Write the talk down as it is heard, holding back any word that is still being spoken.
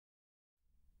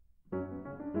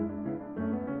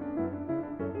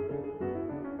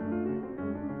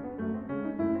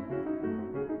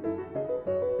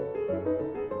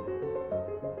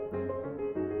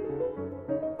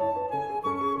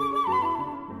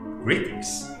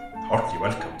Greetings, heartily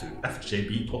welcome to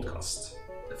FJB Podcast,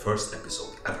 the first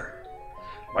episode ever.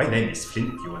 My name is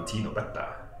Flint Juventino Beppe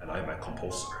and I'm a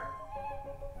composer.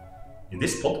 In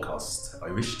this podcast,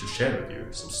 I wish to share with you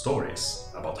some stories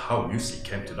about how music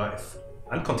came to life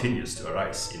and continues to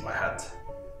arise in my head.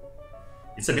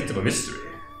 It's a bit of a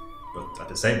mystery, but at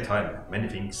the same time, many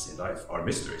things in life are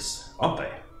mysteries, aren't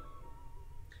they?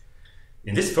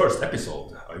 In this first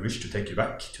episode, I wish to take you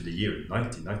back to the year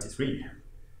 1993,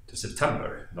 to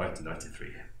September 1993,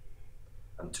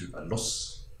 and to a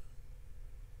loss.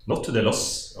 Not to the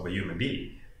loss of a human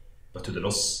being, but to the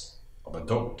loss of a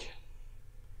dog.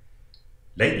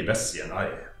 Lady Bessie and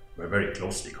I were very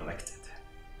closely connected.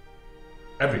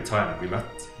 Every time we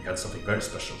met, we had something very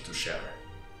special to share,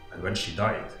 and when she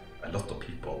died, a lot of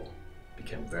people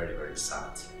became very, very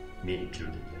sad, me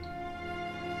included.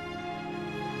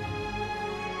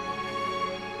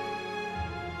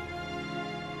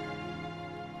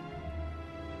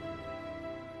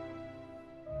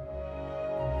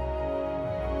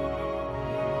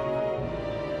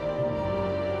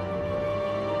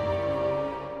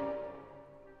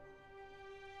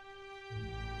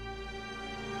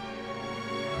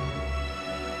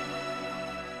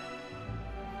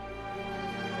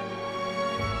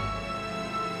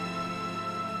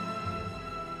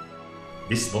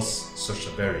 This was such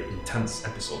a very intense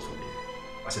episode for me,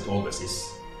 as it always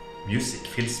is. Music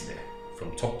fills me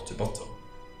from top to bottom,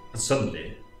 and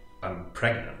suddenly I'm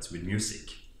pregnant with music.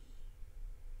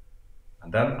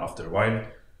 And then after a while,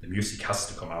 the music has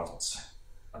to come out,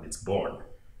 and it's born,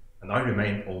 and I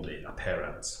remain only a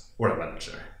parent or a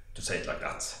manager, to say it like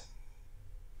that.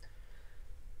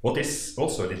 What is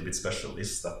also a little bit special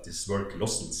is that this work,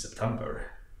 Lost in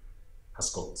September, has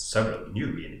got several new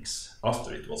meanings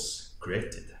after it was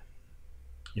created.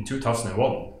 In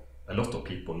 2001, a lot of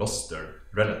people lost their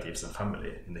relatives and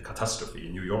family in the catastrophe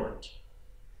in New York.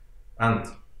 And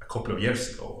a couple of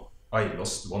years ago, I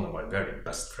lost one of my very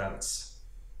best friends.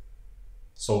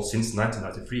 So since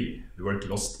 1993, the work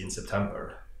Lost in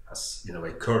September has in a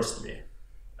way cursed me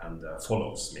and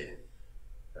follows me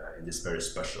in this very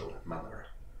special manner.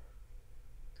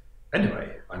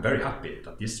 Anyway, I'm very happy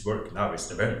that this work now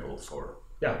is available for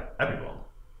everyone.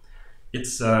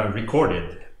 It's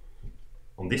recorded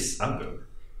on this album,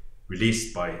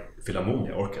 released by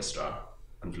Philharmonia Orchestra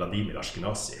and Vladimir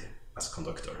Ashkenazy as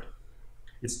conductor.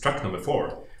 It's track number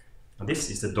 4, and this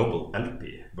is the double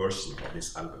LP version of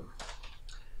this album.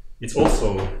 It's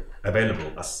also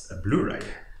available as a Blu-ray,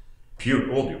 pure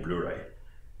audio Blu-ray.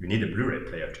 You need a Blu-ray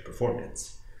player to perform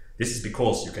it. This is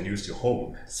because you can use your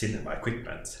home cinema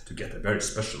equipment to get a very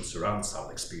special surround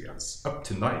sound experience, up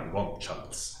to 9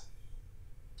 channels.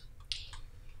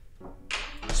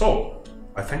 So,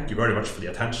 I thank you very much for the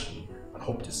attention and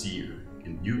hope to see you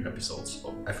in new episodes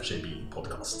of FJB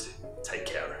Podcast. Take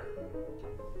care.